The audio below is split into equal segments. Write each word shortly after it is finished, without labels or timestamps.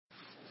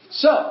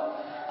So,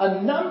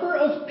 a number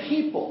of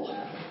people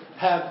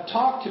have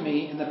talked to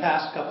me in the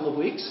past couple of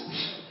weeks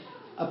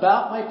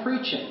about my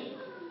preaching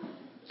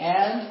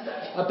and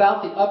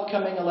about the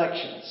upcoming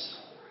elections.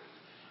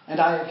 And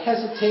I have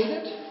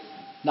hesitated,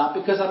 not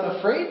because I'm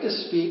afraid to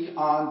speak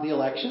on the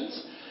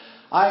elections.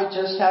 I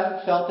just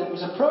haven't felt it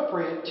was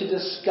appropriate to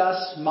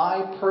discuss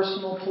my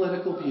personal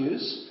political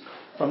views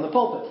from the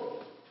pulpit.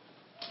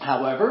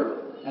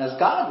 However, as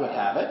God would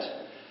have it,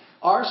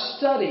 our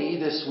study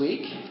this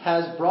week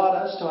has brought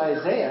us to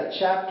Isaiah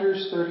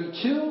chapters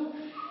 32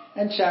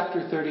 and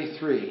chapter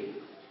 33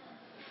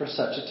 for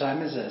such a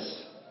time as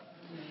this.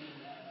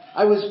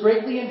 I was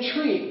greatly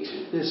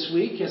intrigued this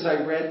week as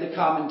I read the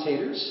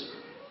commentators.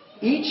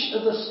 Each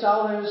of the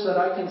scholars that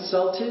I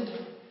consulted,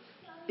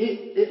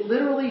 it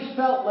literally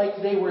felt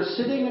like they were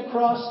sitting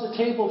across the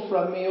table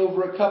from me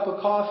over a cup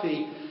of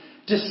coffee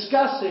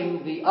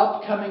discussing the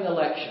upcoming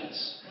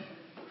elections.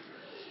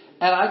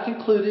 And I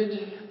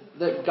concluded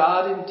that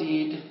God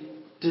indeed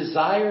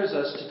desires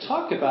us to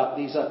talk about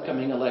these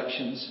upcoming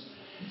elections,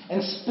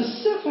 and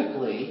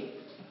specifically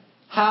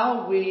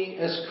how we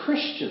as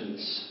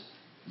Christians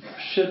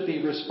should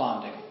be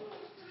responding.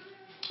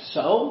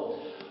 So,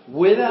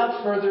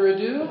 without further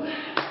ado,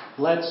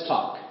 let's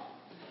talk.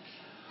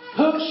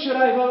 Who should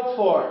I vote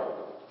for?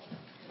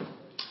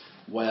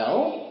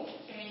 Well,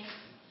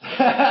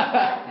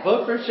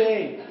 vote for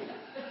Shane.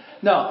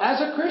 No,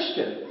 as a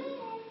Christian,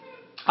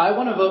 I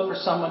want to vote for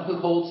someone who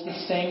holds the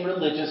same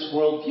religious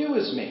worldview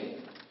as me.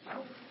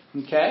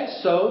 Okay,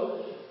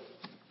 so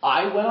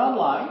I went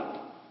online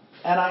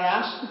and I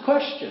asked the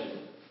question,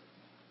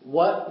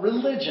 what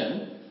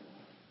religion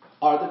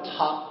are the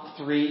top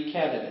 3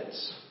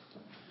 candidates?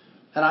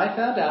 And I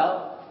found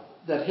out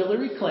that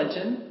Hillary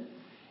Clinton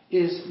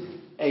is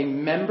a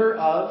member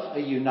of a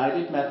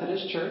United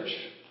Methodist Church,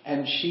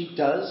 and she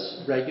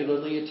does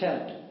regularly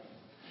attend.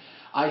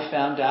 I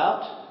found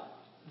out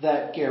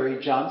that Gary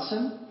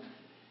Johnson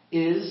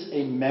is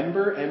a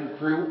member and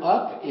grew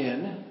up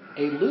in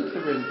a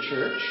Lutheran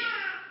church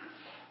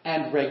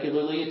and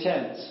regularly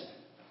attends.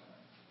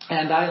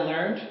 And I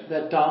learned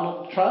that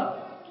Donald Trump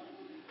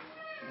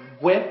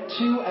went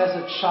to as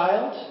a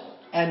child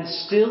and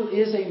still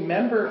is a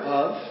member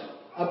of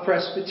a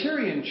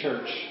Presbyterian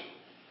church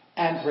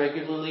and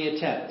regularly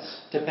attends.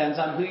 Depends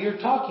on who you're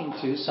talking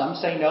to. Some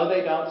say no,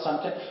 they don't.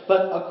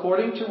 But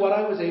according to what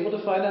I was able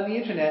to find on the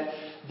internet,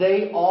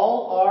 they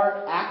all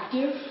are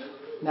active.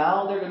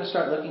 Now they're going to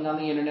start looking on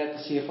the internet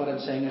to see if what I'm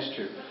saying is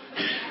true.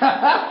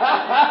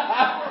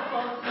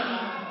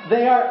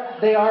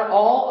 They are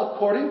all,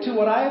 according to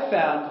what I have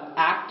found,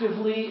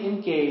 actively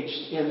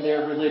engaged in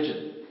their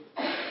religion.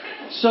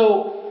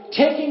 So,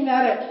 taking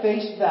that at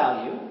face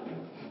value,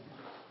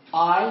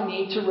 I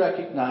need to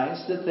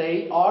recognize that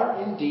they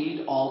are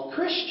indeed all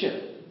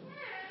Christian.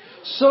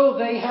 So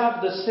they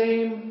have the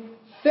same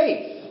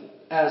faith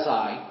as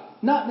I.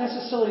 Not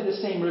necessarily the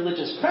same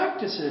religious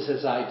practices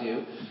as I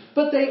do,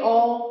 but they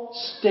all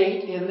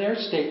state in their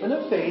statement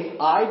of faith,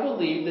 I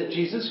believe that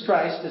Jesus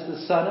Christ is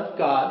the Son of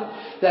God,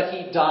 that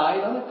He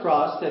died on the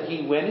cross, that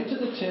He went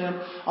into the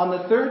tomb. On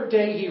the 3rd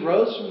day He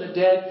rose from the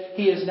dead.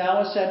 He is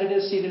now ascended,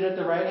 is seated at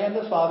the right hand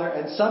of the Father,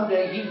 and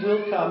someday He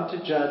will come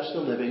to judge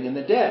the living and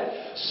the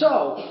dead.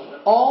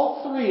 So,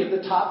 all 3 of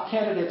the top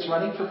candidates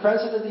running for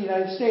President of the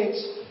United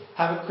States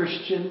have a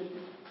Christian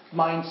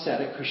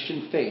mindset, a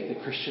Christian faith,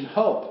 a Christian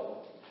hope.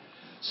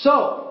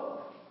 So,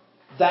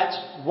 that's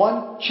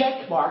one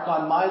check mark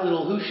on my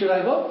little who should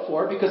I vote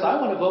for, because I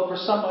want to vote for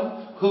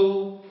someone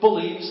who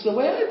believes the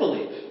way I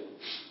believe.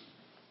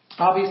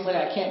 Obviously,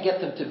 I can't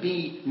get them to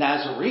be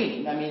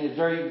Nazarene. I mean,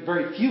 very,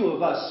 very few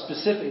of us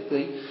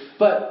specifically,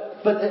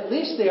 but at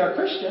least they are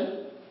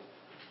Christian.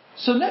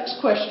 So next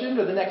question,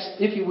 or the next,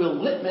 if you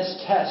will,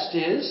 litmus test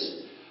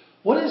is,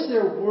 what is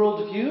their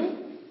worldview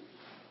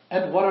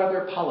and what are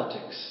their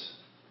politics?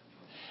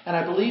 And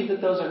I believe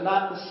that those are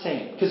not the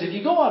same. Because if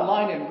you go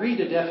online and read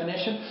a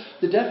definition,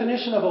 the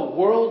definition of a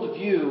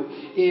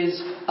worldview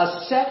is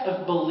a set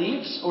of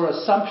beliefs or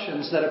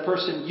assumptions that a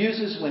person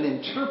uses when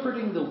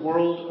interpreting the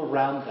world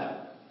around them.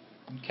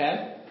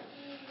 Okay?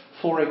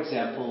 For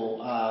example,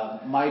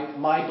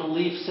 my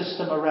belief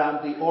system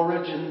around the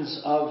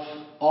origins of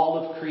all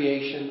of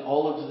creation,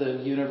 all of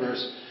the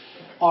universe,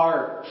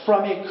 are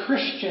from a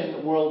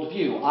Christian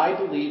worldview. I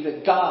believe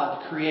that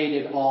God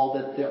created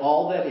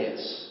all that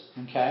is.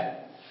 Okay?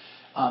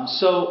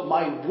 So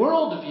my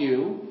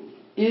worldview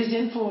is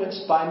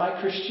influenced by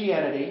my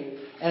Christianity,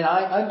 and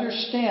I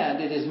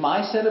understand it is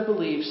my set of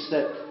beliefs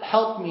that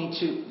help me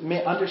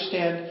to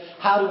understand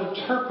how to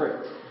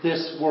interpret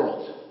this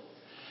world.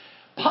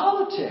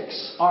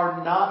 Politics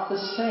are not the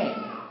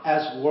same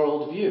as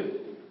worldview.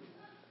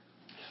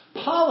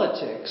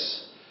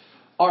 Politics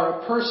are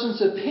a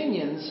person's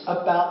opinions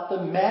about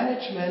the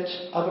management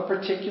of a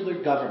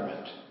particular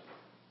government.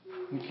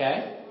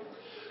 Okay?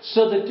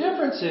 So the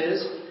difference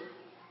is,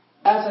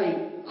 as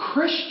a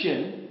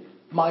Christian,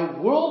 my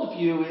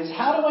worldview is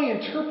how do I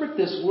interpret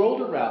this world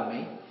around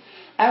me?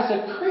 As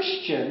a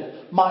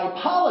Christian, my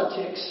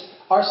politics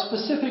are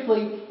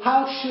specifically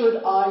how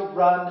should I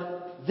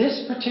run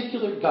this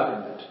particular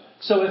government.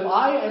 So if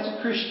I, as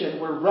a Christian,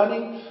 were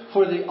running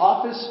for the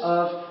office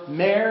of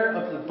mayor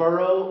of the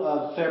borough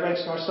of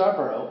Fairbanks North Star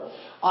Borough,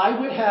 I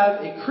would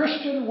have a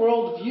Christian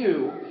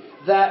worldview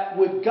that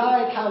would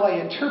guide how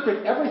I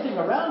interpret everything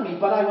around me,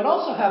 but I would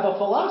also have a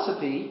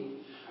philosophy,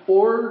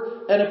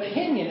 or an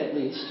opinion at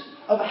least,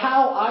 of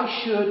how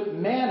I should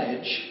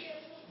manage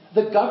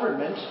the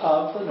government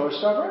of the North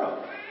Star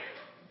Borough.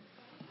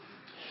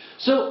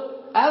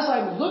 So, as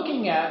I'm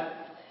looking at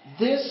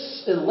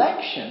this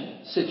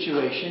election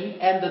situation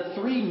and the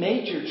three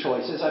major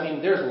choices, I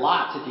mean, there's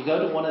lots. If you go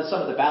to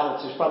some of the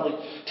ballots, there's probably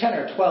 10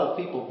 or 12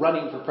 people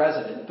running for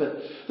president. But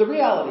the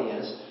reality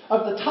is,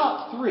 of the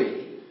top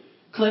three,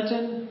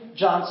 Clinton,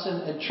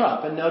 Johnson, and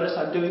Trump, and notice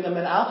I'm doing them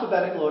in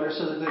alphabetical order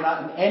so that they're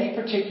not in any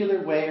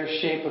particular way or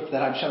shape of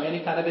that I'm showing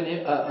any kind of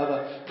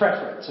a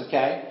preference,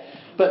 okay?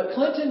 But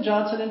Clinton,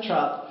 Johnson, and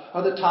Trump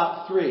are the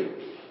top three.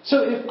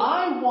 So if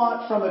I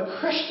want, from a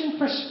Christian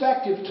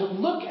perspective, to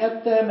look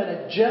at them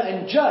and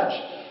judge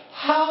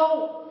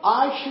how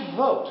I should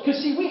vote,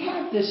 because see, we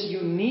have this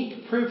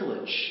unique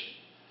privilege.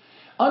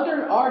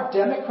 Under our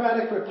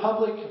democratic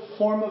republic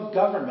form of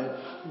government,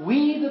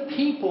 we the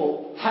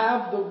people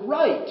have the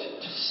right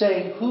to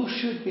say who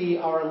should be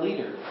our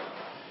leader.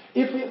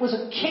 If it was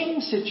a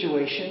king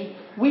situation,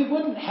 we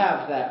wouldn't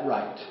have that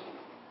right.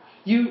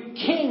 You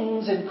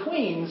kings and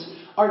queens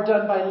are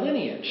done by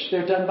lineage.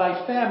 They're done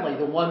by family,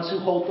 the ones who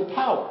hold the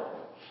power.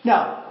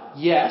 Now,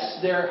 yes,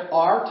 there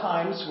are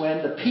times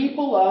when the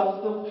people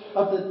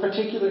of the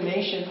particular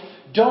nation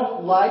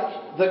don't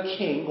like the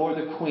king or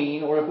the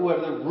queen or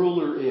whoever the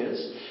ruler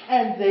is,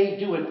 and they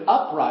do an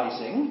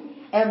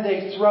uprising, and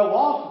they throw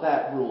off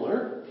that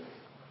ruler,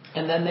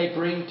 and then they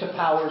bring to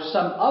power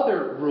some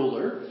other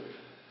ruler.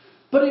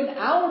 But in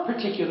our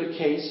particular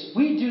case,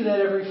 we do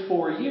that every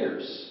 4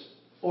 years.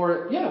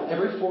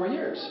 Every 4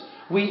 years.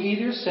 We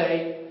either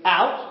say,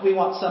 out, we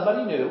want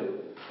somebody new,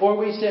 or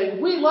we say,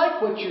 we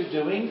like what you're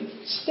doing,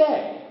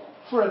 stay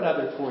for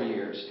another 4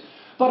 years.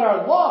 But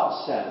our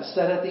law says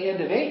that at the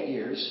end of 8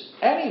 years,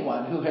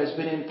 anyone who has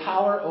been in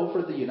power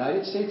over the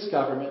United States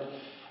government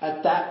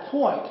at that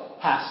point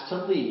has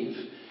to leave,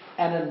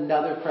 and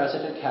another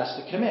president has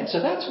to come in. So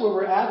that's where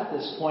we're at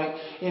this point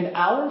in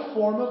our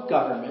form of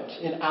government,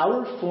 in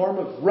our form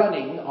of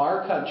running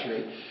our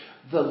country.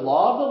 The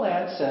law of the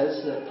land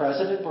says that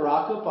President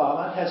Barack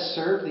Obama has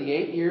served the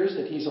 8 years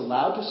that he's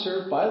allowed to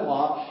serve by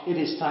law. It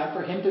is time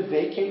for him to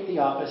vacate the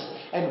office,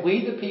 and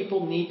we the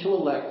people need to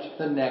elect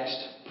the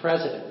next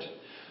president.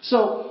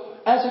 So,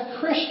 as a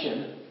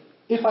Christian,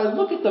 if I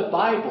look at the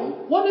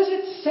Bible, what does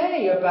it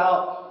say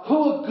about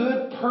who a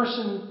good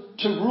person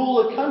to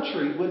rule a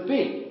country would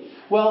be?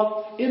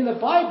 Well, in the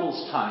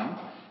Bible's time,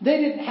 they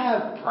didn't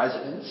have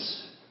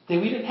presidents.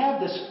 We didn't have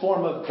this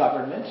form of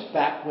government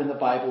back when the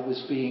Bible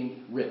was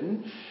being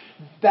written.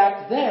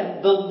 Back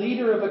then, the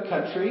leader of a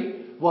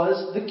country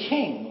was the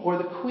king or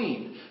the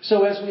queen.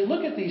 So as we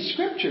look at these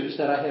scriptures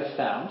that I have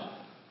found,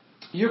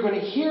 you're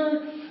going to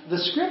hear the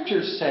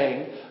scriptures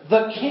saying,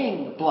 the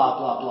king, blah,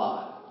 blah,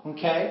 blah.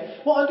 Okay?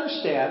 Well,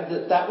 understand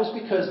that that was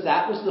because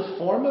that was the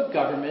form of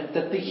government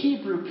that the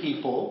Hebrew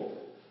people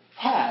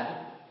had.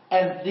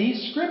 And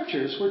these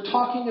scriptures were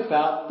talking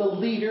about the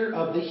leader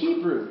of the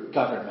Hebrew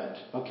government.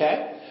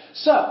 Okay?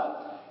 So,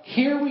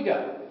 here we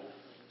go.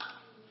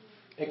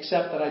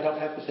 Except that I don't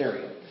have to there we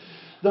go.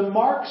 The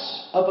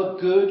marks of a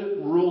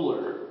good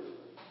ruler.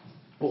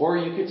 Or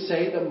you could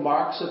say the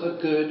marks of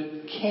a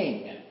good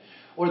king.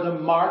 Or the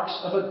marks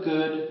of a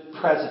good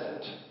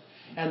president.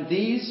 And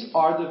these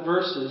are the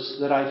verses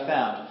that I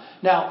found.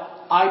 Now,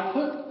 I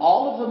put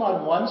all of them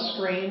on one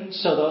screen,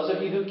 so those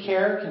of you who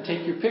care can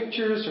take your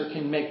pictures or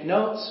can make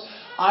notes.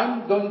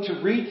 I'm going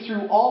to read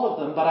through all of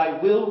them, but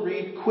I will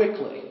read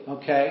quickly,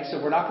 okay?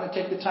 So we're not going to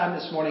take the time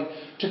this morning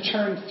to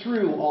turn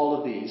through all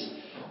of these.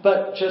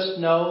 But just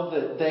know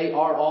that they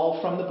are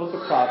all from the book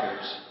of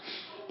Proverbs.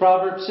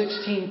 Proverbs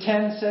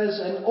 16:10 says,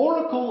 an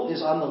oracle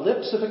is on the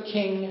lips of a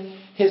king.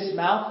 His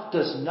mouth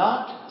does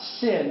not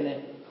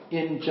sin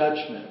in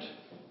judgment.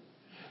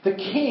 The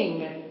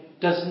king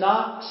does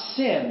not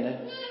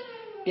sin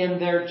in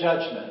their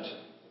judgment.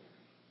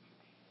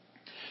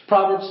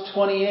 Proverbs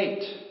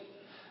 28.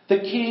 The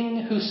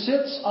king who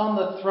sits on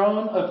the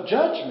throne of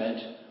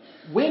judgment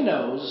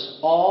winnows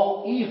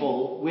all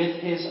evil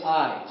with his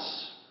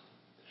eyes.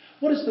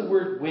 What does the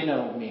word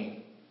winnow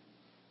mean?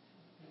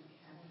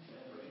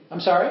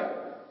 I'm sorry?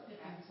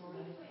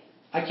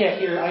 I can't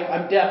hear.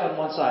 I'm deaf on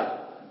one side.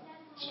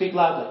 Speak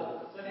loudly.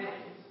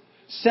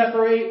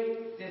 Separate.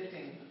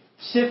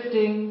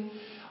 Sifting.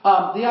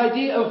 The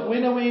idea of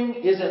winnowing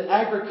is an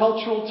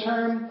agricultural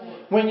term.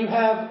 When you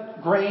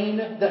have grain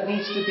that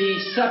needs to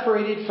be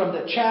separated from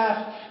the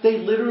chaff, they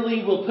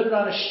literally will put it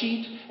on a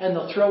sheet and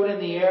they'll throw it in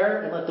the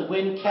air and let the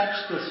wind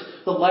catch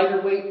the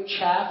lighter weight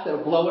chaff that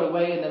will blow it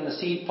away, and then the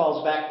seed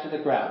falls back to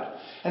the ground.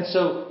 And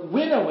so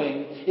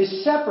winnowing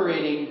is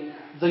separating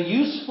the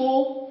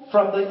useful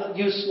from the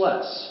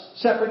useless,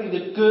 separating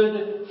the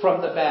good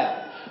from the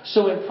bad.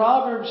 So in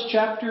Proverbs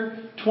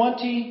chapter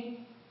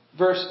 20,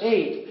 verse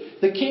 8,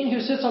 the king who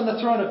sits on the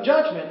throne of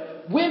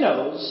judgment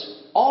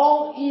winnows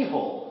all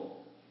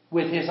evil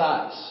with his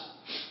eyes.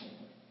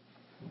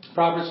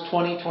 Proverbs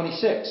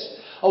 20:26.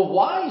 A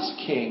wise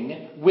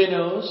king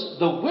winnows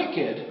the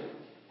wicked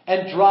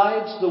and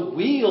drives the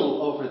wheel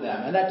over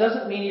them. And that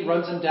doesn't mean he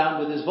runs them down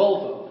with his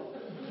Volvo.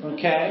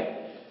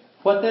 Okay?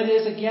 What that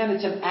is, again,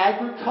 it's an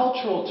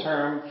agricultural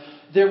term.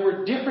 There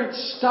were different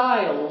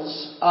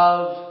styles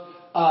of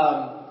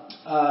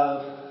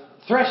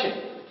threshing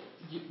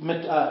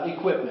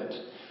equipment.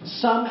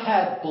 Some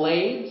had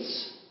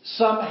blades.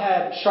 Some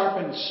had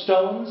sharpened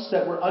stones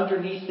that were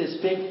underneath this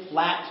big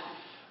flat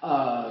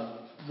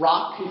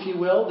rock, if you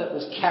will, that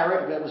was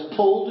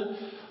pulled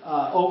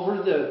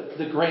over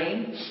the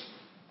grain,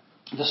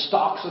 the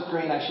stalks of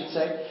grain, I should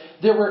say.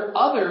 There were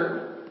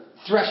other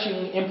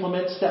threshing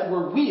implements that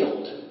were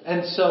wheeled.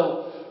 And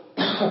so,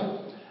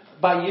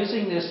 by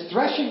using this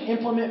threshing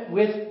implement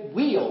with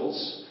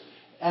wheels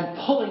and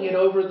pulling it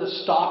over the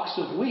stalks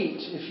of wheat,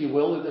 if you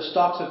will, or the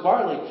stalks of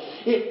barley,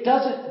 it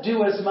doesn't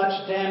do as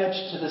much damage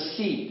to the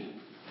seed.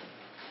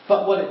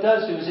 But what it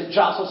does do is it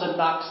jostles and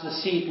knocks the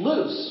seed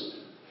loose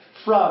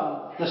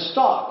from the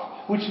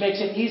stalk, which makes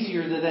it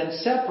easier to then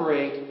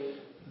separate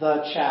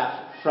the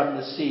chaff from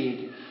the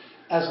seed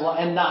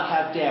and not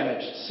have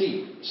damaged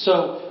seed.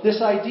 So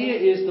this idea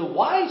is the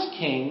wise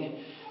king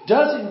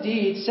does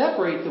indeed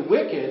separate the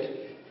wicked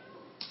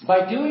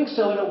by doing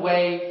so in a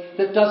way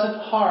that doesn't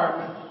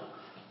harm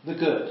the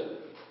good.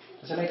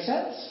 Does that make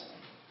sense?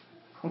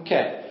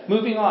 Okay,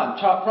 moving on.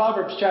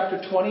 Proverbs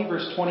chapter 20,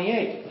 verse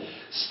 28.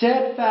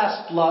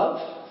 Steadfast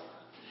love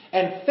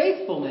and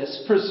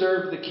faithfulness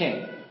preserve the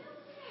king,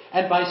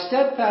 and by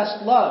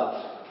steadfast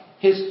love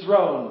his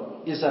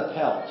throne is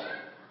upheld.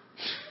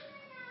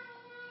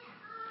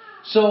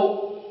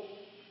 So,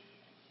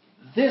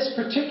 this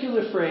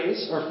particular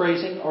phrase, or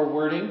phrasing, or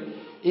wording,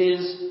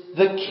 is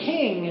the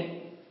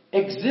king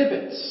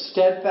exhibits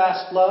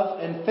steadfast love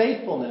and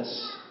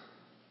faithfulness.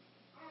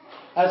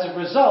 As a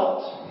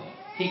result,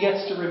 he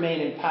gets to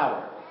remain in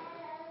power.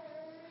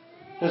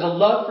 There's a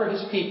love for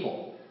his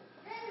people.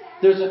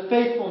 There's a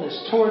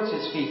faithfulness towards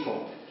his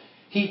people.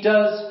 He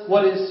does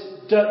what is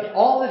done,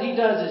 all that he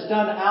does is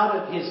done out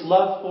of his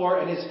love for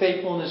and his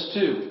faithfulness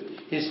to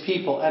his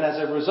people. And as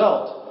a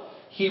result,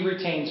 he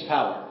retains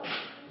power.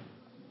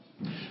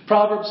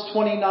 Proverbs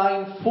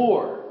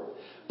 29:4.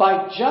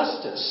 By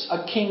justice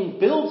a king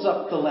builds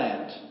up the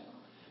land,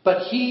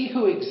 but he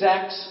who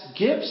exacts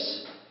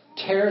gifts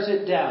tears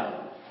it down.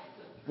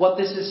 What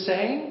this is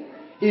saying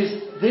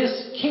is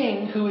this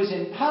king who is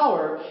in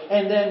power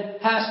and then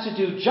has to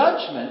do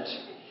judgment,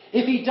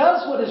 if he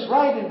does what is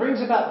right and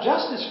brings about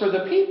justice for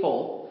the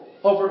people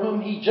over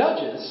whom he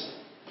judges,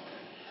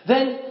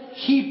 then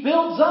he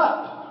builds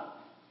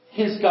up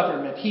his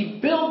government. He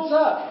builds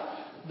up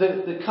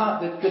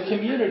the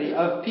community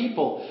of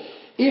people.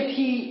 If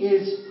he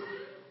is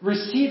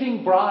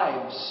receiving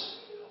bribes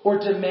or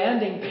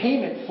demanding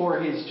payment for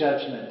his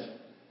judgment,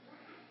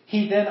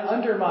 he then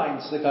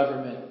undermines the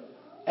government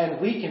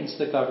and weakens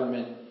the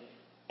government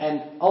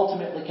and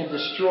ultimately can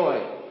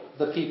destroy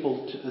the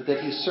people that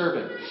he's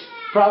serving.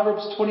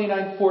 Proverbs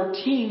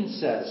 29:14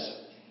 says,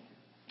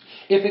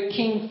 if a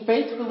king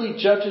faithfully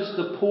judges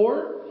the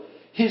poor,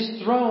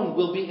 his throne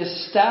will be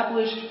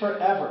established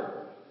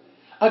forever.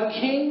 A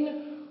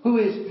king who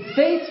is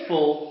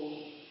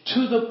faithful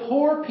to the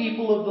poor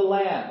people of the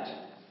land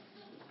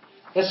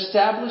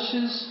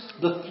establishes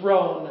the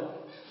throne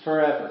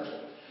forever.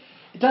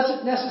 It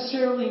doesn't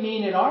necessarily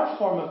mean in our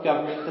form of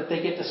government that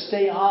they get to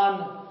stay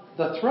on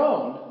the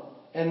throne,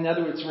 in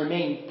other words,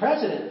 remain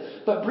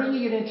president, but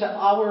bringing it into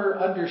our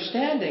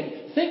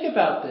understanding, think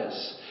about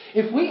this.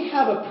 If we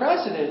have a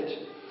president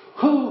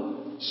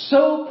who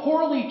so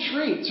poorly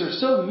treats or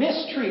so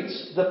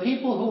mistreats the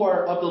people who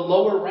are of the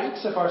lower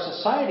ranks of our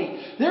society,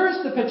 there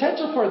is the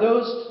potential for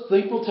those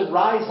people to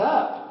rise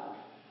up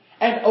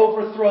and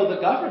overthrow the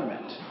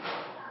government.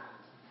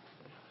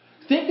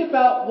 Think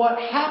about what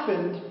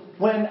happened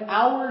when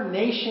our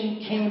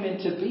nation came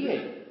into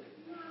being.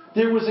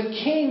 There was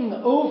a king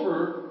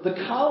over the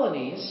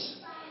colonies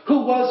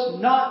who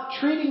was not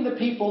treating the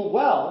people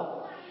well.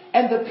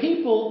 And the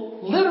people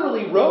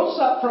literally rose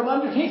up from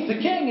underneath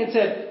the king and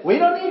said, we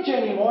don't need you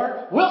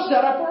anymore. We'll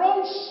set up our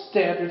own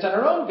standards and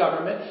our own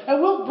government,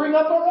 and we'll bring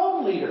up our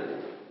own leader.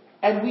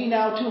 And we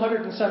now,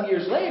 200 and some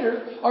years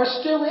later, are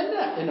still in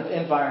that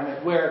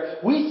environment where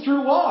we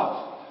threw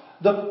off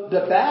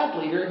the bad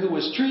leader who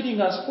was treating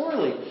us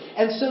poorly.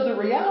 And so the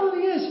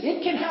reality is,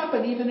 it can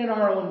happen even in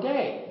our own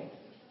day.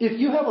 If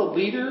you have a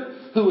leader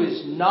who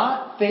is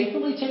not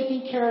faithfully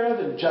taking care of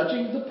and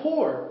judging the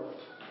poor,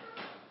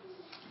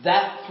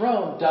 that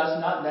throne does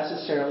not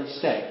necessarily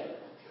stay.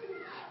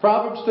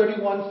 Proverbs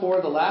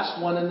 31:4, the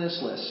last one in this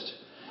list.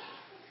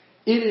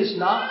 It is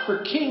not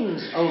for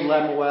kings, O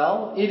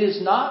Lemuel, it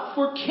is not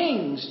for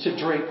kings to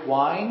drink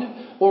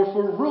wine, or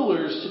for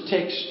rulers to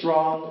take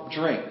strong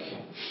drink.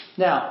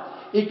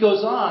 Now, it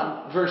goes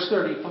on, verse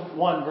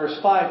 31, verse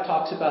 5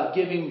 talks about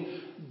giving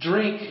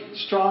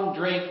strong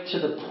drink to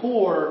the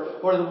poor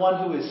or the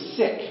one who is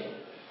sick,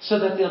 so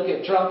that they'll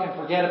get drunk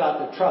and forget about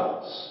their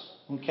troubles.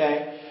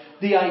 Okay?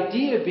 The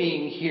idea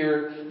being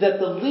here that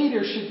the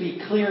leader should be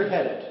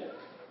clear-headed.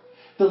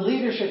 The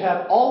leader should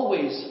have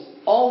always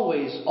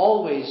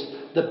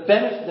the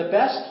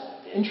best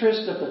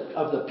interest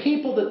of the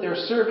people that they're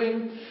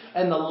serving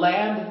and the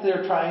land that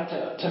they're trying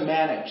to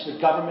manage, the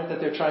government that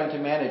they're trying to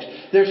manage.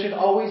 There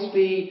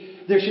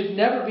should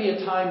never be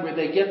a time where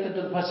they get to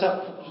the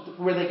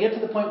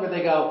point where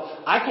they go,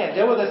 I can't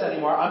deal with this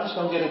anymore. I'm just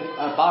going to get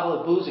a bottle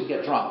of booze and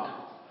get drunk.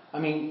 I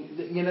mean,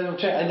 an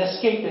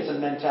escapism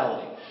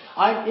mentality.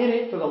 I'm in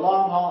it for the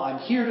long haul. I'm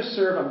here to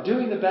serve. I'm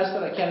doing the best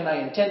that I can, and I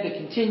intend to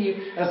continue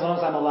as long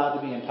as I'm allowed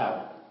to be in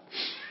power.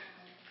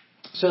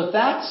 So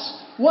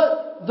that's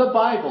what the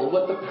Bible,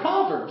 what the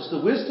Proverbs,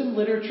 the wisdom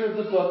literature of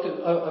the book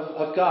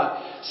of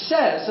God,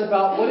 says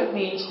about what it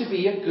means to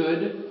be a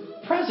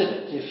good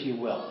president, if you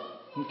will.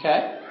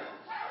 Okay?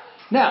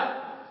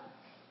 Now,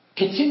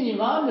 continuing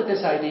on with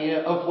this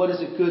idea of what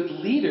is a good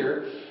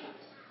leader,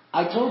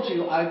 I told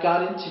you I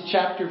got into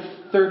chapter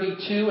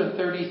 32 and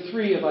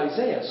 33 of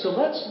Isaiah. So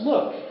let's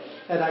look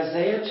at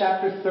Isaiah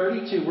chapter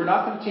 32. We're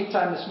not going to take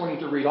time this morning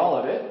to read all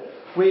of it.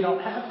 We don't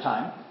have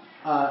time.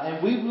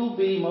 And we will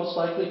be most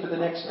likely for the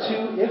next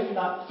 2, if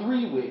not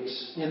 3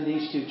 weeks in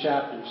these 2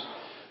 chapters.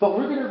 But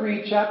we're going to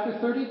read chapter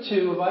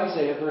 32 of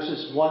Isaiah,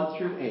 verses 1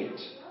 through 8.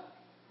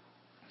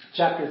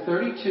 Chapter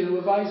 32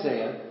 of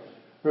Isaiah,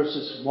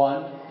 verses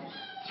 1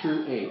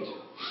 through 8.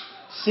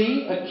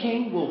 See, a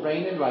king will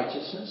reign in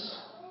righteousness,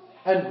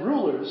 and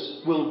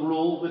rulers will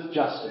rule with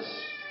justice.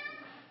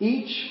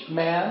 Each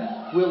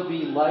man will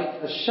be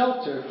like a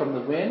shelter from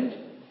the wind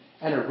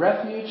and a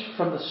refuge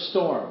from the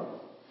storm,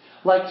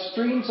 like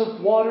streams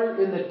of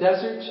water in the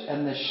desert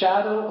and the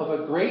shadow of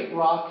a great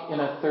rock in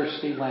a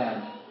thirsty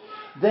land.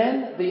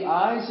 Then the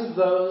eyes of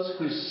those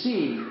who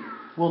see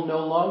will no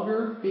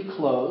longer be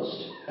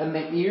closed, and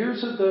the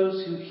ears of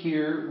those who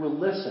hear will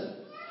listen.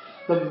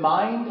 The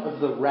mind of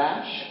the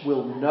rash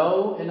will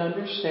know and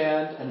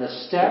understand, and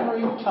the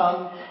stammering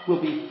tongue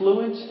will be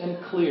fluent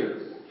and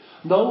clear.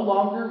 No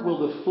longer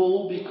will the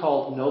fool be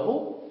called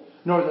noble,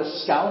 nor the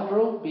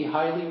scoundrel be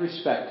highly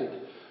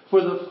respected.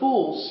 For the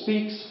fool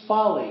speaks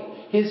folly.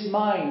 His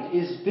mind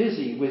is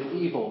busy with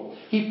evil.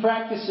 He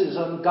practices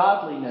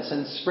ungodliness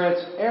and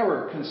spreads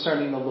error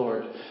concerning the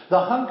Lord. The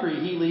hungry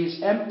he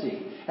leaves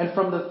empty, and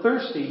from the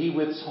thirsty he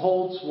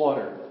withholds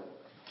water.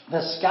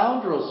 The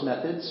scoundrel's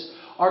methods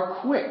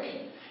are quick.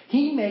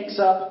 He makes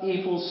up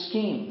evil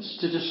schemes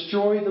to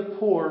destroy the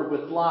poor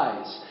with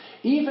lies,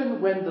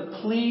 even when the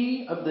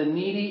plea of the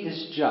needy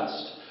is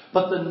just.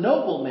 But the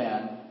noble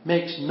man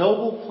makes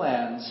noble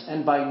plans,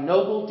 and by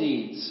noble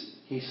deeds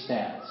he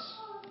stands.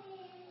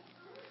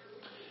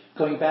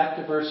 Going back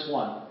to verse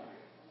 1.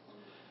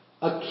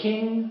 A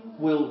king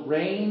will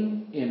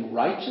reign in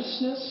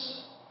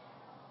righteousness,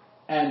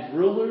 and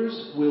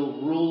rulers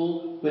will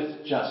rule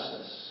with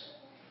justice.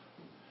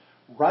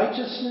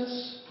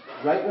 Righteousness,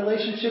 right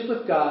relationship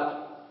with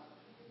God,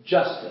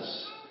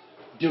 justice,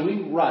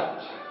 doing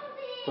right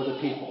for the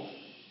people.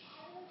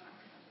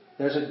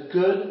 There's a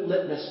good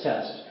litmus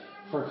test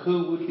for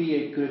who would be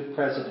a good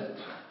president.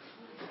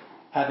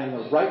 Having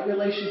a right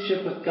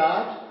relationship with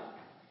God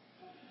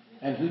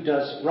and who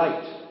does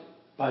right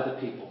by the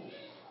people.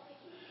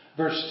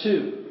 Verse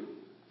 2.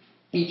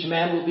 Each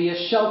man will be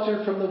a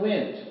shelter from the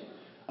wind,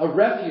 a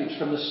refuge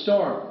from the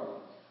storm.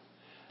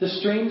 The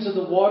streams of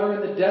the water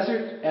in the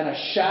desert, and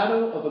a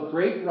shadow of a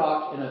great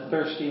rock in a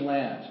thirsty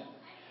land.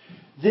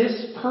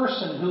 This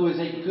person who is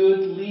a good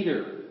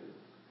leader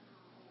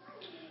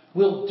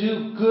will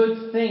do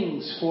good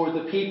things for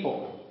the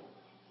people.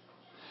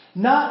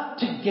 Not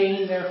to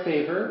gain their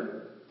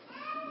favor,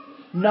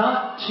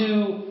 not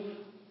to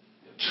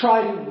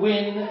try to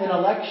win an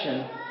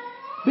election,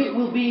 but it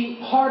will be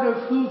part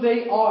of who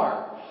they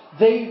are.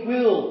 They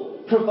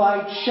will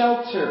provide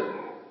shelter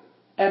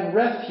and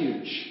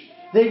refuge.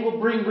 They will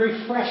bring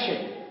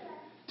refreshing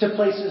to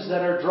places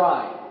that are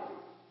dry.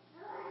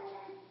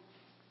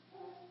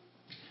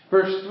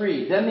 Verse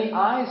 3, then the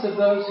eyes of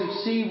those who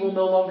see will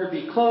no longer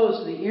be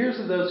closed. The ears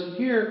of those who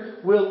hear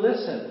will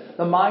listen.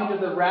 The mind of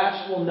the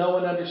rash will know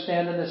and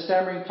understand, and the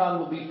stammering tongue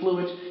will be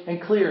fluent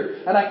and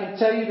clear. And I can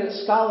tell you that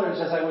scholars,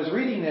 as I was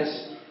reading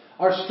this,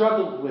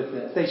 struggled with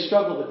this. They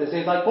struggled with this.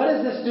 They're like, what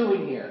is this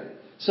doing here?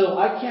 So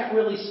I can't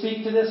really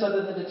speak to this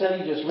other than to tell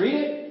you just read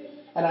it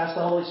and ask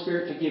the Holy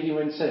Spirit to give you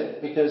insight.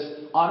 Because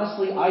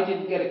honestly, I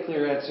didn't get a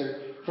clear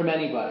answer from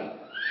anybody.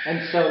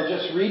 And so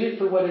just read it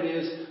for what it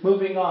is.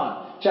 Moving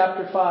on.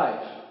 Chapter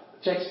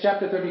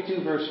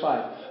 32, verse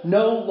 5.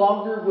 No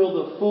longer will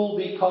the fool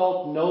be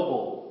called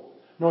noble,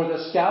 nor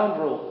the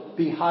scoundrel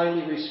be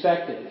highly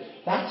respected.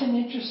 That's an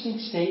interesting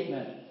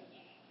statement.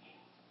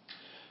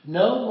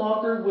 No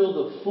longer will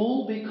the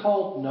fool be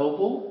called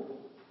noble,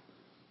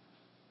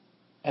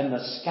 and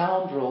the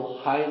scoundrel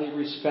highly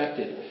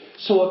respected.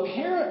 So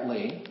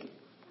apparently,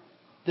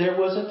 there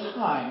was a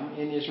time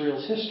in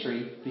Israel's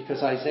history,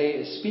 because Isaiah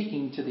is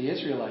speaking to the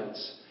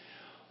Israelites,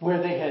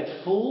 where they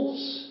had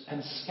fools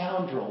and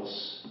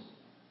scoundrels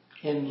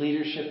in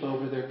leadership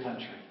over their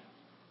country.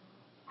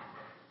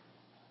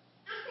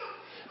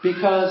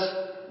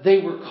 Because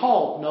they were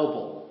called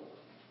noble.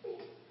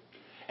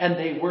 and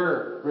they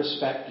were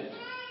respected.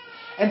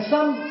 And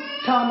some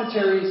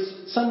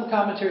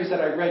commentaries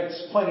that I read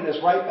pointed us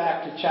right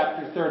back to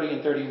chapter 30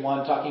 and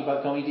 31, talking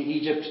about going to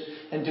Egypt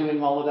and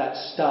doing all of that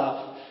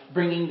stuff,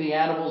 bringing the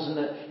animals and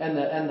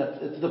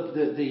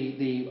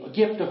the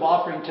gift of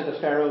offering to the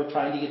Pharaoh,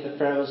 trying to get the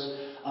Pharaohs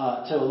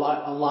to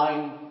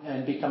align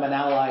and become an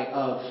ally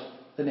of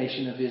the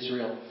nation of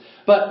Israel.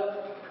 But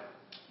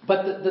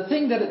the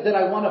thing that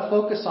I want to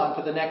focus on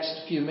for the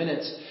next few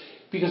minutes,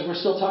 because we're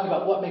still talking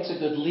about what makes a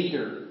good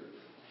leader,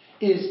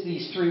 is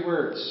these three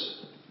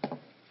words: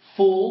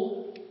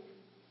 fool,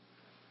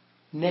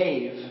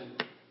 knave,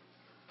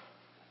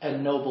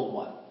 and noble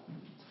one.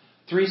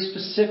 Three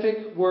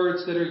specific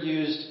words that are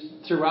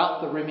used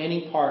throughout the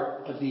remaining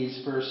part of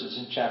these verses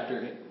in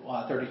chapter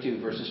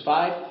 32. Verses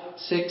 5,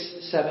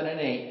 6, 7, and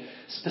 8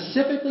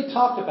 specifically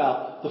talk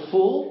about the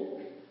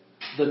fool,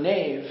 the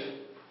knave,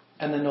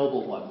 and the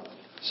noble one.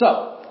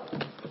 So,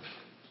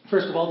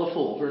 first of all, the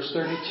fool.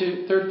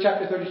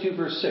 Chapter 32,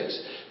 verse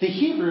 6. The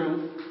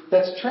Hebrew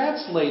that's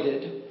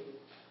translated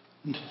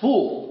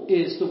fool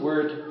is the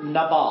word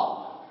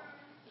Nabal.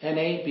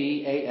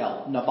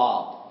 Nabal.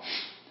 Nabal.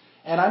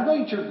 And I'm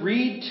going to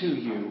read to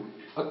you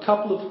a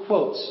couple of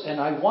quotes, and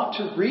I want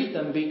to read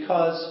them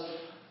because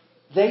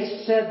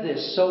they said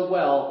this so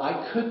well,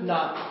 I could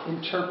not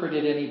interpret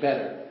it any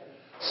better.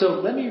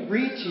 So let me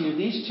read to you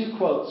these two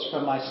quotes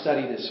from my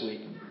study this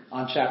week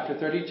on chapter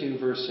 32,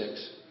 verse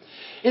 6.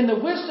 In the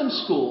wisdom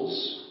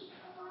schools,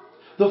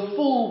 the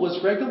fool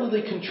was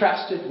regularly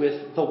contrasted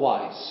with the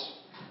wise.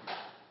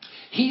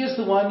 He is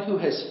the one who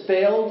has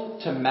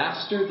failed to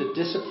master the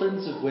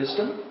disciplines of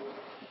wisdom,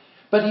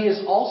 but he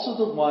is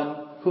also the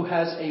one who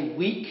has a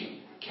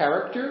weak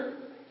character.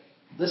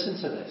 Listen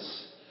to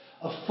this.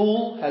 A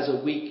fool has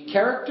a weak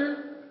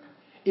character,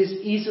 is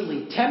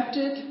easily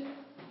tempted,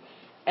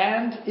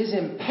 and is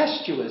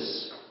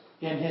impetuous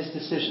in his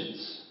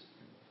decisions.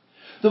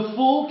 The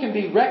fool can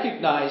be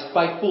recognized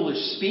by foolish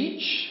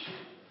speech,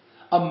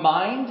 a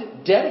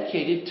mind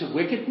dedicated to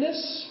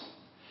wickedness,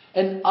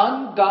 an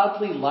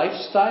ungodly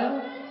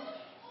lifestyle,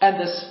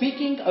 and the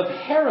speaking of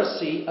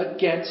heresy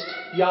against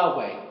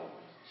Yahweh.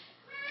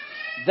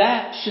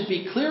 That should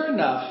be clear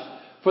enough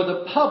for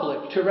the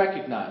public to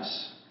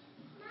recognize.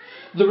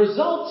 The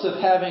results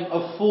of having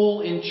a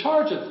fool in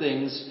charge of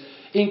things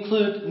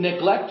include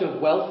neglect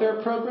of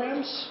welfare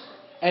programs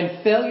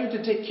and failure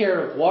to take care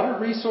of water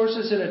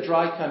resources in a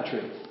dry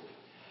country.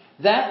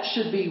 That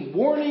should be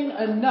warning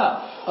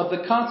enough of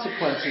the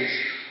consequences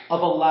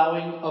of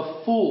allowing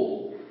a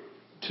fool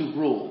to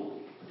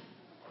rule.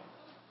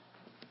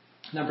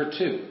 Number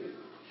 2.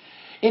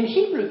 In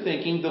Hebrew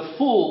thinking, the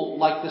fool,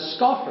 like the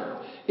scoffer,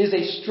 is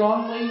a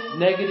strongly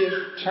negative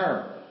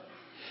term.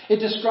 It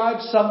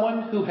describes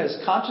someone who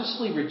has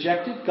consciously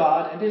rejected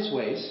God and his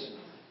ways.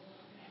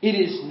 It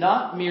is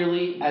not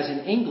merely, as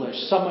in English,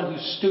 someone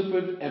who's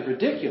stupid and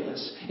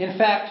ridiculous. In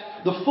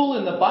fact, the fool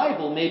in the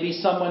Bible may be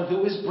someone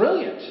who is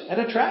brilliant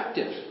and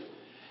attractive.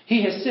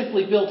 He has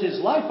simply built his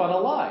life on a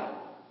lie.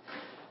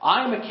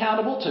 I am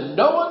accountable to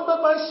no one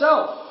but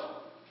myself,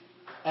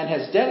 and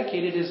has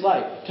dedicated his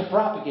life to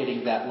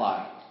propagating that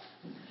lie.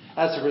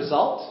 As a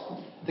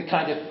result, the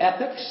kind of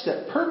ethics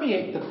that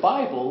permeate the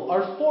Bible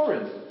are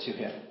foreign to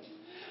him.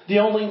 The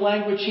only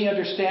language he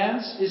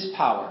understands is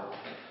power.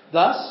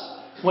 Thus,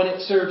 when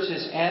it serves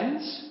his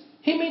ends,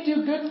 he may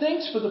do good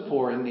things for the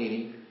poor and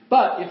needy.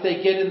 But if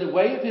they get in the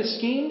way of his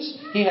schemes,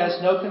 he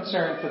has no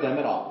concern for them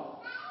at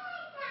all.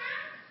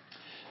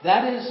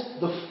 That is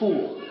the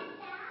fool.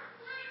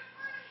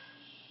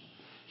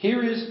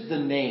 Here is the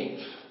knave.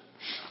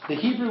 The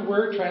Hebrew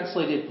word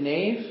translated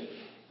knave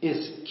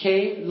is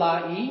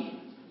K-la-i.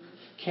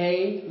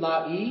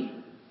 K-la-i.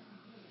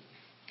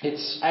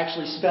 It's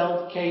actually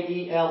spelled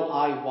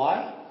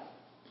K-E-L-I-Y.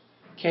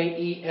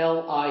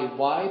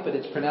 K-E-L-I-Y, but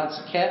it's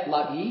pronounced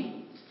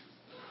Ket-la-i.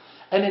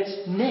 And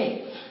it's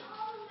knave.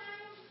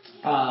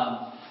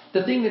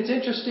 The thing that's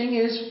interesting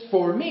is,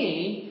 for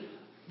me,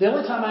 the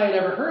only time I had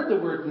ever heard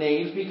the word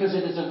knave, because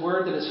it is a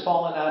word that has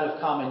fallen out of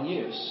common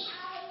use.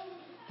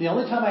 The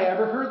only time I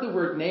ever heard the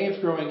word knave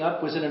growing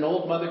up was in an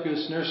old Mother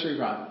Goose nursery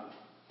rhyme.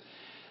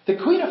 The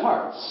Queen of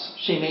Hearts,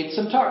 she made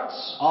some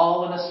tarts,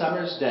 all in a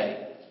summer's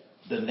day.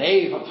 The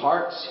Knave of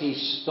Hearts, he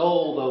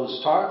stole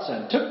those tarts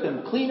and took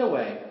them clean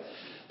away.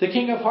 The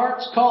King of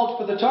Hearts called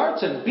for the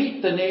tarts and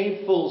beat the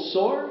knave full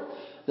sore.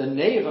 The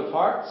Knave of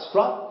Hearts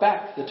brought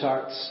back the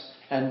tarts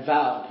and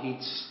vowed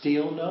he'd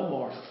steal no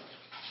more.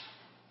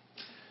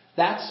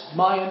 That's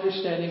my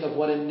understanding of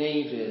what a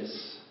knave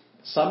is.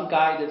 Some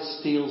guy that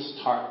steals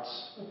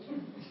tarts.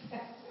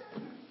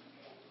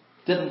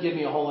 Didn't give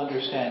me a whole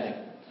understanding.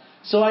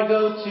 So I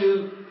go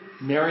to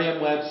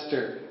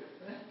Merriam-Webster,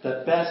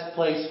 the best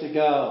place to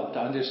go to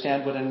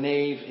understand what a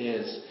knave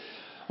is.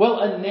 Well,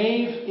 a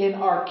knave in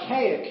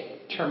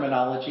archaic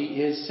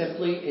terminology is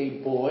simply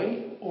a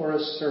boy or a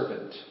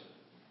servant.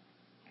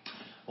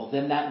 Well,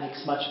 then that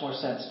makes much more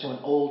sense to an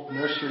old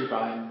nursery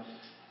rhyme.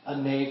 A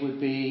knave would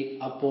be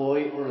a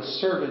boy or a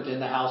servant in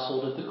the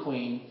household of the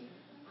queen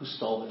who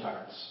stole the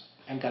tarts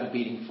and got a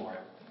beating for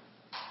it.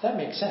 That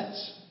makes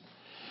sense.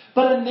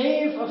 But a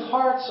knave of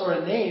hearts, or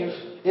a knave,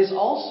 is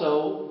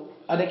also,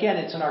 and again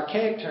it's an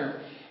archaic term,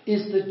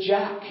 is the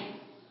jack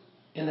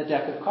in the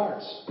deck of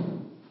cards.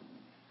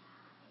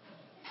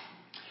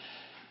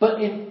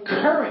 But in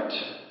current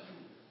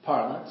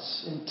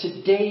parlance, in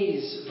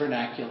today's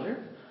vernacular,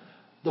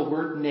 the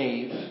word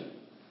knave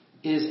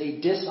is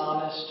a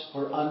dishonest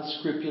or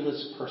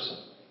unscrupulous person.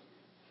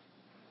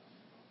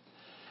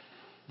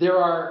 There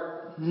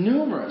are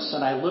numerous,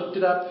 and I looked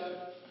it up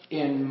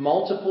in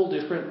multiple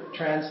different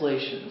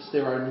translations,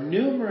 there are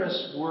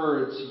numerous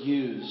words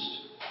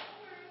used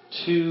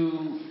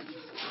to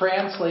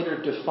translate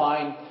or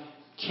define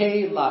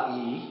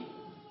kelai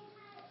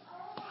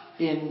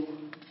in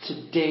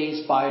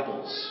today's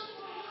Bibles.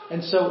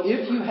 And so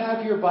if you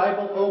have your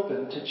Bible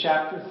open to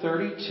chapter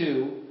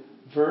 32,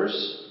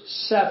 verse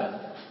 7,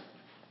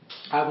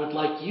 I would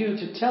like you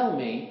to tell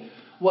me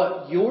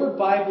what your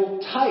Bible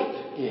type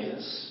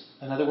is.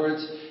 In other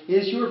words,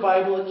 is your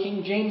Bible a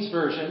King James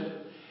Version?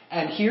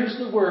 And here's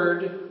the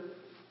word,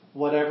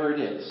 whatever it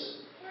is.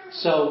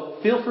 So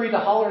feel free to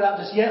holler it out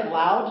just yet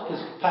loud,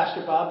 because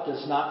Pastor Bob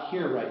does not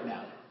hear right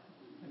now.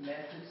 The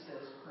message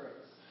says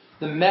crooks.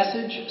 The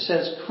message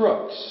says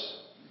crooks.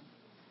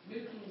 New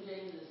King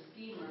James is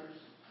schemers.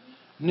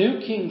 New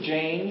King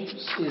James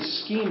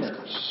is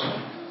schemers.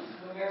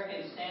 The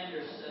American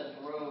Standard says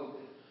rogue.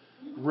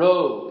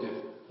 Rogue.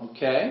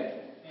 Okay.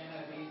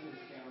 NIV says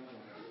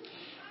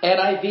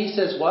scoundrel. NIV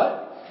says what?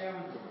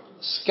 Scoundrel.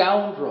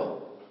 Scoundrel.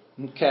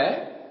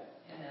 Okay.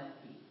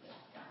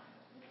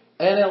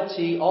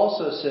 NLT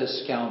also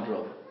says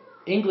scoundrel.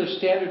 English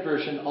Standard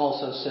Version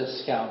also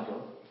says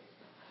scoundrel.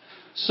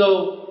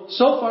 So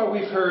far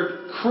we've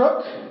heard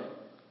crook,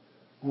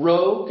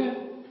 rogue,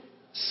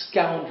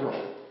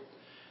 scoundrel.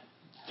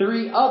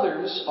 3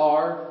 others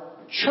are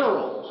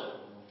churl.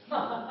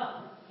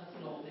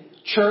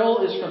 Churl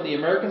is from the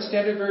American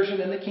Standard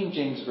Version and the King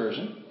James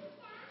Version.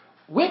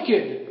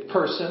 Wicked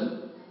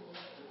person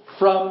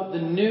from the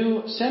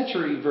New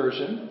Century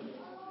Version.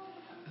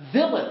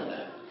 Villain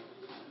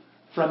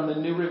from the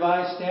New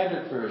Revised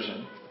Standard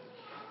Version.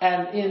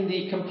 And in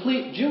the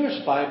Complete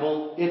Jewish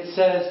Bible, it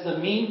says the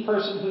mean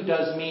person who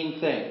does mean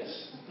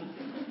things.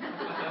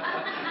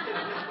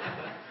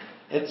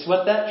 It's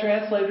what that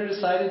translator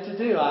decided to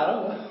do. I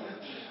don't know.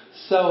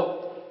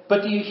 So,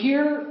 but do you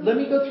hear? Let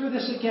me go through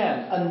this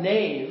again. A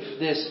knave,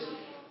 this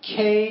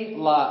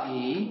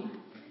kelai,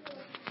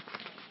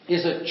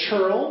 is a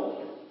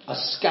churl, a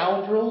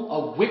scoundrel,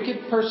 a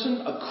wicked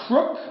person, a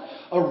crook,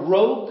 a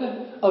rogue,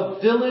 a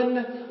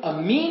villain,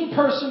 a mean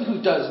person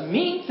who does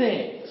mean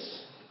things.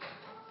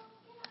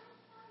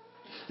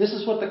 This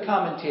is what the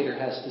commentator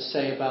has to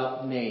say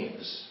about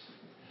knaves.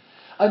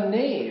 A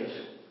knave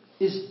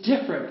is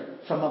different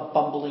from a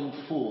bumbling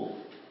fool.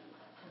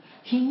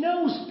 He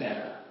knows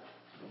better.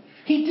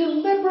 He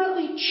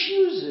deliberately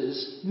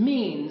chooses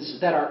means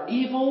that are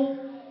evil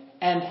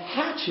and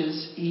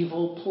hatches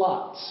evil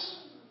plots.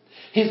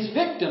 His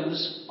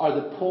victims are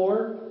the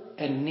poor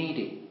and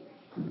needy.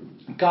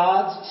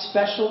 God's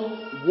special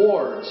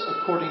wards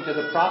according to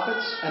the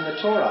prophets and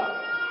the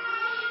Torah.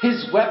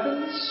 His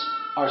weapons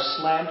are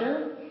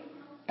slander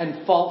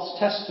and false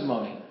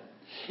testimony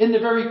in the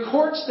very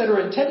courts that are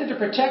intended to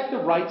protect the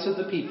rights of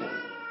the people.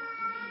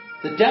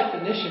 The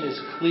definition is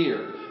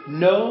clear.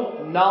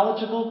 No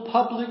knowledgeable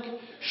public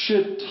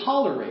should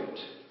tolerate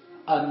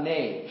a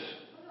knave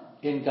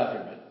in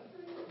government.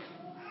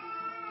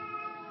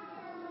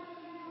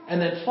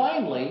 And then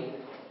finally,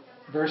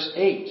 verse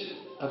 8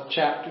 of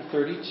chapter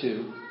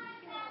 32,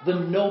 the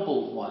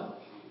noble one.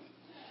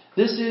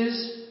 This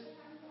is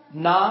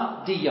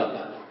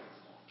Nadiyab.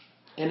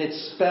 And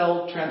it's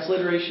spelled,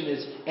 transliteration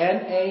is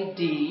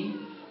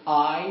Nadiyb.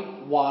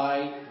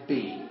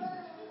 Nadiyb.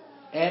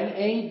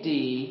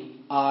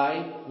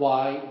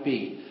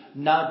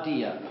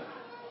 Nadiyab.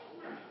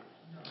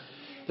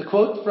 The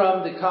quote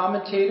from the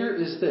commentator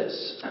is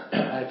this.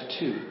 I have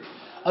 2.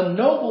 A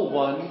noble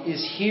one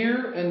is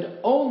here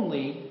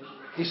only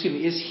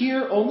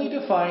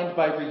defined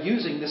by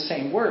reusing the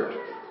same word.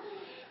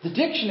 The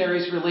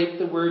dictionaries relate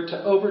the word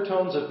to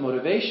overtones of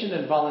motivation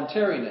and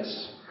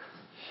voluntariness.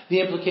 The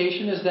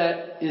implication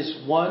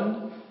is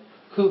one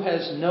who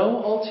has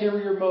no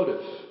ulterior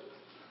motive,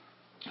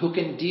 who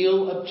can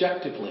deal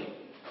objectively,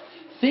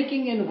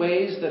 thinking in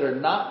ways that are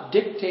not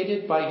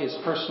dictated by his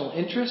personal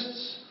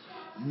interests.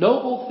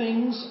 Noble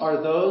things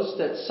are those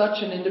that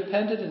such an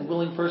independent and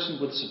willing person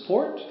would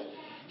support.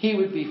 He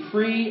would be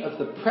free of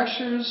the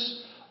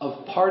pressures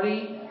of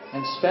party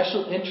and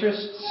special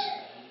interests.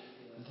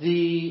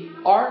 The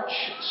arch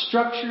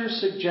structure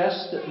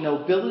suggests that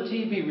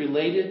nobility be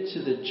related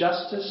to the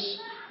justice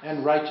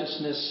and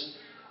righteousness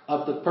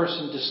of the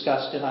person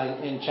discussed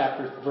in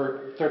chapter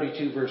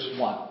 32, verse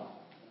 1.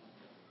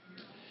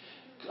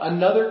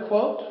 Another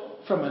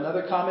quote from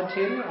another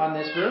commentator on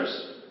this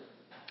verse.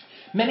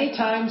 Many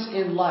times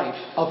in life,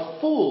 a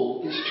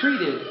fool is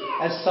treated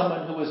as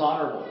someone who is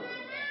honorable,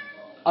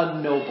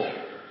 a noble,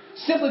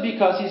 simply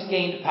because he's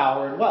gained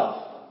power and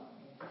wealth.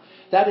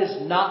 That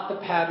is not the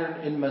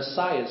pattern in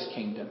Messiah's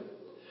kingdom.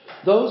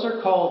 Those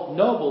are called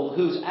noble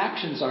whose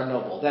actions are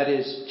noble, that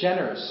is,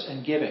 generous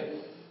and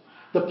giving.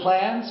 The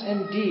plans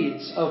and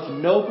deeds of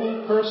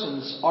noble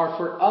persons are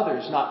for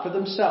others, not for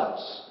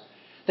themselves.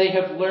 They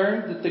have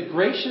learned that the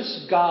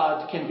gracious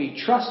God can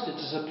be trusted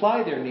to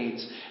supply their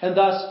needs, and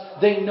thus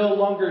they no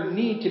longer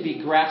need to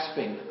be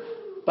grasping,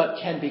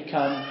 but can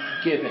become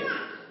giving.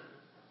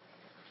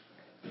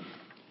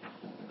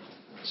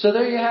 So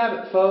there you have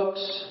it,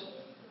 folks.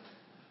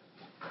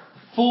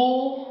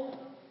 Fool,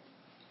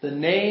 the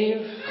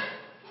knave,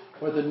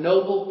 or the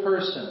noble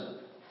person,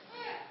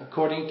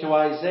 according to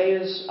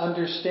Isaiah's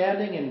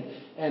understanding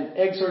and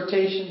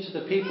exhortation to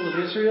the people of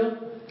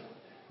Israel.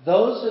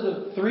 Those are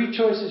the three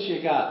choices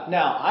you got.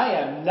 Now,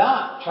 I am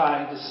not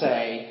trying to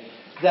say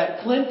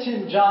that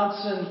Clinton,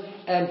 Johnson,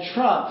 and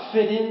Trump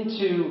fit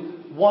into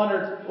one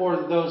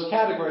or those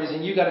categories,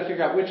 and you got to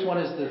figure out which one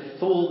is the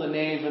fool, the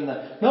knave, and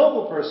the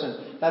noble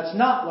person. That's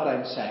not what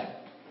I'm saying.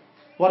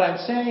 What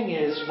I'm saying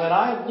is, when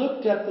I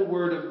looked at the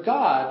Word of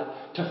God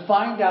to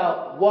find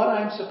out what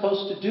I'm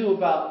supposed to do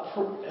about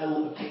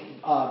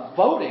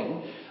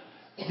voting,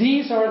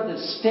 these are the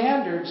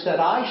standards that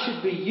I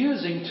should be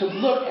using to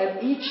look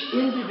at each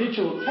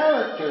individual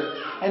character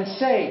and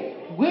say,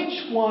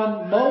 which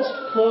one most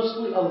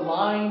closely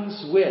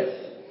aligns with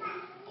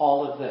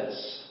all of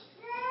this?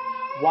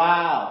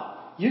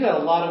 Wow. You got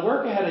a lot of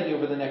work ahead of you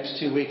over the next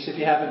 2 weeks if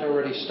you haven't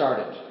already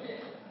started.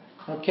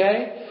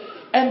 Okay?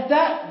 And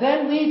that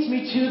then leads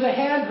me to the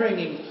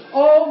hand-wringing.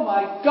 Oh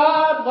my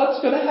God,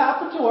 what's going to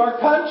happen to our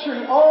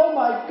country? Oh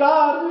my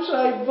God, who should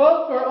I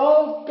vote for?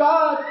 Oh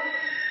God.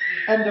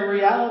 And the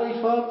reality,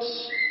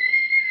 folks,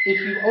 if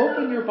you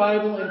open your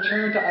Bible and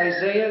turn to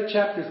Isaiah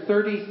chapter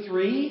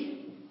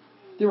 33,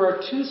 there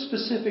are two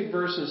specific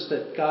verses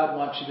that God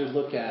wants you to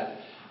look at.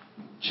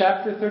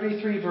 Chapter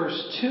 33,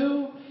 verse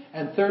 2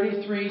 and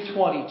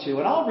 33:22.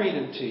 And I'll read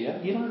them to you.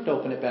 You don't have to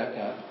open it back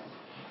up.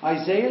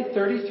 Isaiah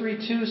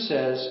 33:2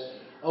 says,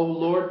 O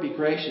Lord, be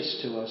gracious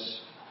to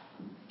us.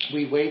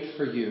 We wait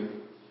for you.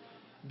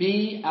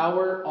 Be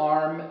our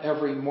arm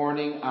every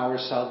morning, our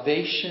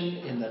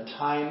salvation in the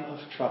time of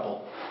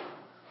trouble.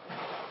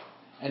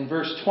 And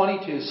verse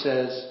 22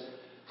 says,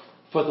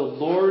 For the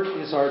Lord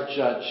is our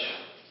judge.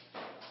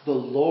 The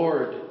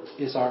Lord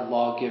is our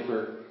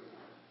lawgiver.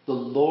 The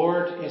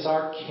Lord is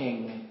our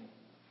king.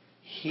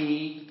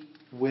 He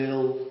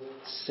will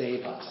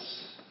save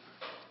us.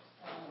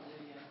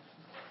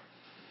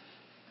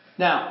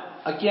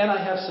 Now, again,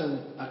 I have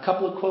a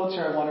couple of quotes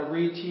here I want to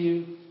read to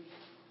you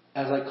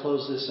as I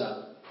close this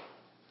up.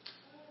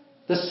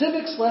 The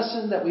civics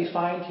lesson that we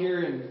find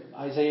here in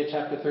Isaiah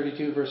chapter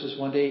 32, verses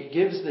 1 to 8,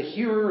 gives the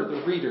hearer or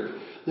the reader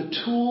the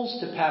tools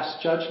to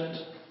pass judgment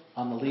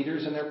on the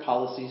leaders and their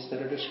policies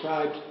that are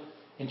described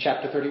in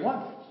chapter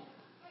 31.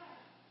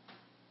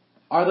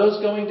 Are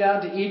those going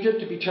down to Egypt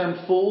to be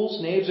termed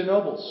fools, knaves, or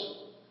nobles?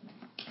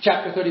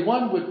 Chapter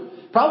 31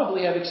 would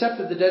probably have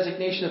accepted the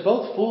designation of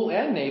both fool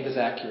and knave as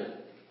accurate.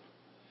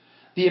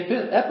 The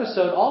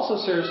episode also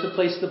serves to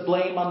place the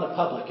blame on the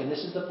public, and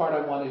this is the part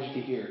I wanted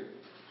you to hear.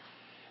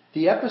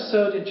 The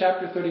episode in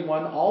chapter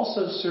 31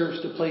 also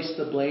serves to place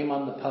the blame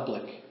on the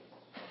public.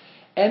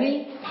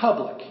 Any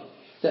public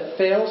that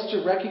fails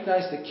to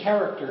recognize the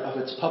character of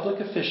its public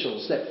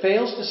officials, that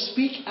fails to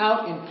speak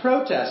out in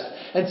protest,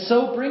 and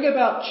so bring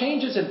about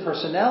changes in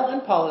personnel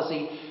and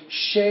policy,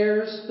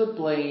 shares the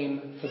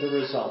blame for the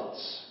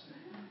results.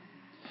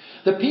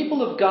 The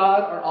people of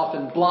God are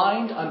often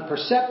blind,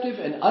 unperceptive,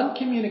 and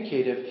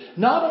uncommunicative,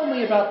 not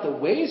only about the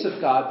ways of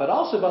God, but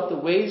also about the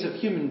ways of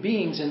human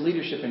beings in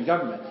leadership and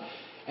government.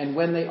 And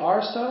when they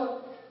are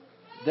so,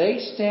 they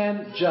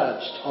stand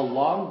judged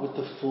along with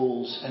the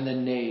fools and the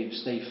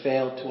knaves they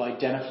failed to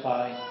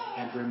identify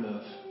and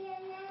remove.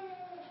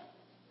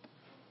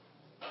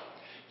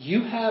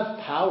 You have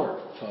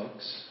power,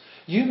 folks.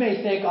 You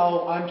may think,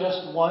 oh, I'm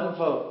just one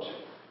vote.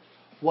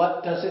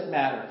 What does it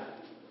matter?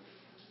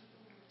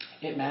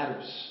 It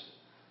matters.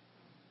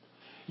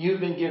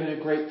 You've been given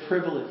a great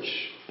privilege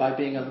by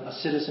being a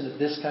citizen of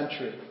this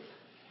country.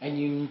 And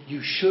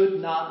you should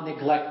not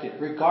neglect it,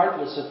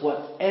 regardless of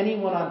what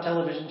anyone on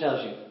television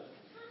tells you.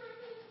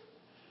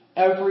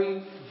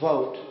 Every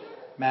vote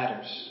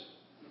matters.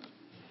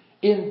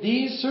 In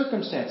these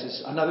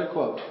circumstances, another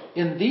quote,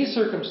 in these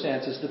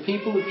circumstances, the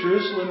people of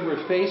Jerusalem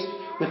were faced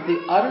with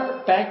the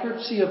utter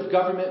bankruptcy of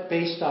government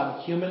based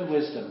on human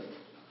wisdom.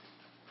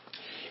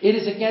 It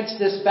is against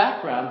this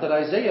background that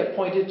Isaiah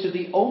pointed to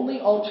the only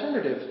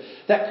alternative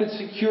that could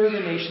secure the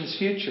nation's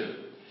future.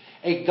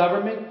 A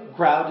government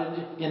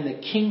grounded in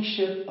the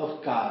kingship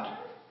of God.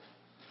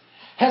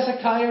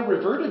 Hezekiah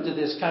reverted to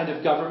this kind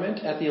of government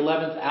at the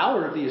 11th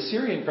hour of the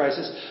Assyrian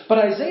crisis, but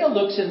Isaiah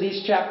looks in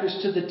these chapters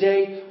to the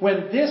day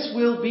when this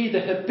will be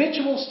the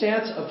habitual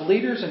stance of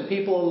leaders and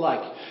people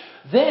alike.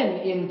 Then,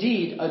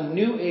 indeed, a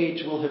new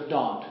age will have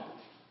dawned.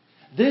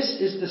 This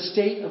is the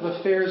state of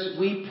affairs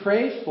we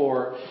pray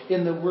for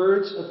in the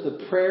words of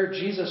the prayer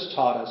Jesus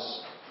taught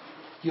us.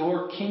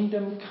 Your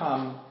kingdom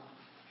come,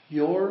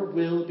 your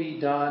will be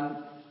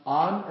done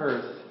on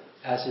earth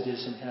as it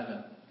is in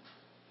heaven.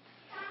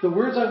 The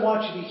words I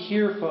want you to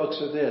hear,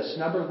 folks, are this.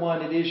 Number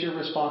one, it is your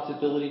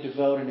responsibility to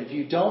vote. And if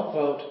you don't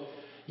vote,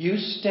 you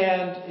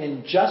stand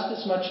in just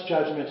as much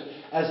judgment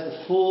as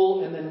the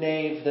fool and the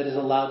knave that is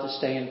allowed to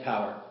stay in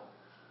power.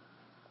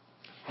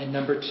 And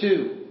number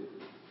two,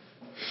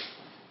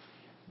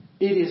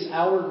 it is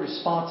our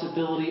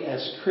responsibility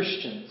as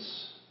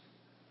Christians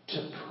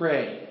to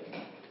pray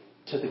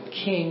to the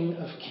King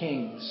of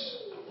Kings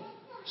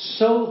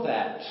so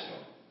that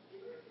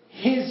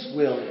His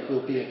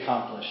will be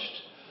accomplished.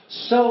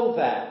 So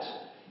that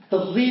the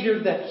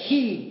leader that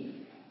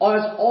He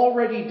has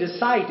already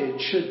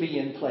decided should be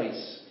in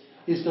place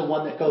is the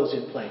one that goes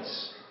in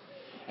place.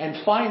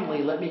 And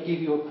finally, let me give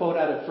you a quote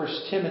out of 1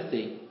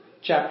 Timothy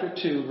chapter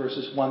 2,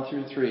 verses 1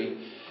 through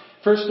 3.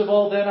 First of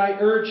all, then I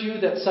urge you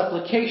that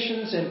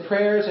supplications and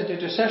prayers and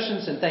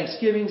intercessions and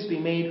thanksgivings be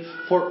made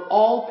for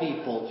all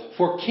people,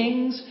 for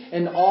kings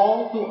and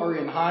all who are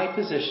in high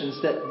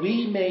positions, that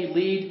we may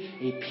lead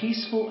a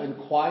peaceful and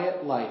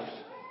quiet life,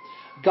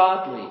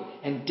 godly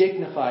and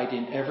dignified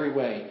in every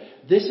way.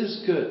 This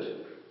is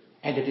good,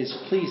 and it is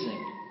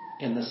pleasing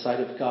in the sight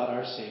of God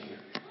our Savior.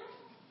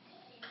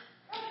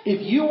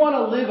 If you want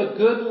to live a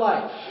good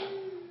life,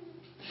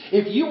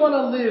 if you want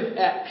to live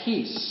at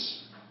peace,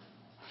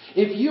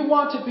 if you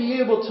want to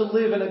be able to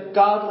live in a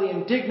godly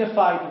and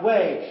dignified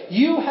way,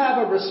 you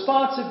have a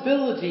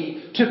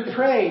responsibility to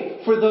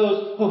pray for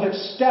those who have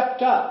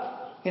stepped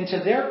up into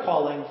their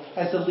calling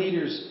as the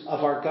leaders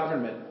of our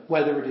government,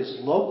 whether it is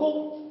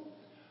local,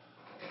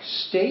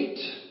 state,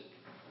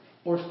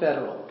 or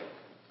federal.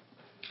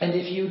 And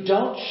if you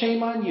don't,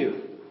 shame on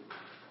you.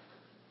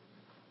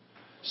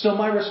 So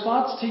my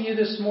response to you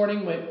this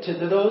morning,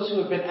 to those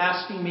who have been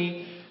asking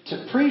me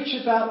to preach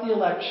about the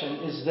election,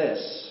 is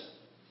this.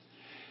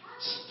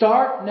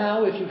 Start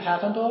now, if you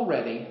haven't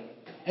already,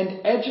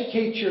 and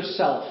educate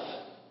yourself.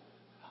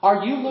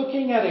 Are you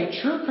looking at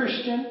a true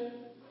Christian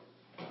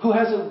who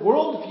has a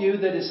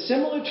worldview that is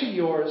similar to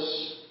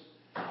yours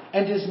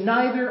and is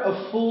neither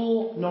a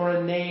fool nor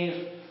a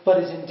knave,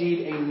 but is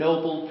indeed a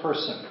noble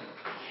person?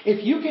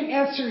 If you can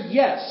answer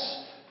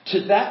yes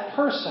to that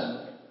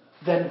person,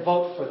 then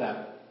vote for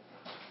them.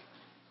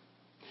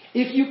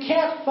 If you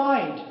can't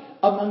find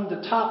among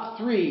the top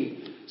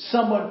three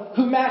someone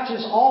who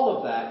matches all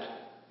of that,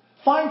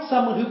 find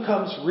someone who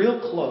comes real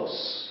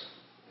close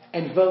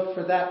and vote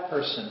for that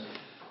person.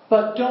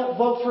 But don't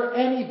vote for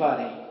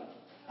anybody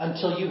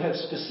until you have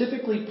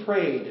specifically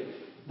prayed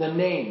the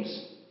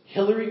names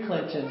Hillary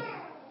Clinton,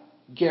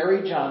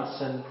 Gary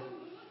Johnson,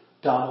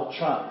 Donald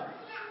Trump.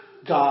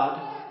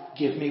 God,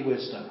 give me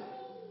wisdom.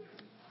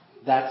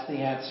 That's the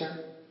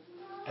answer.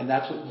 And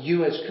that's what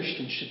you as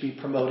Christians should be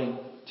promoting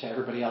to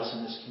everybody else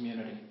in this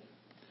community.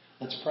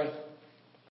 Let's pray.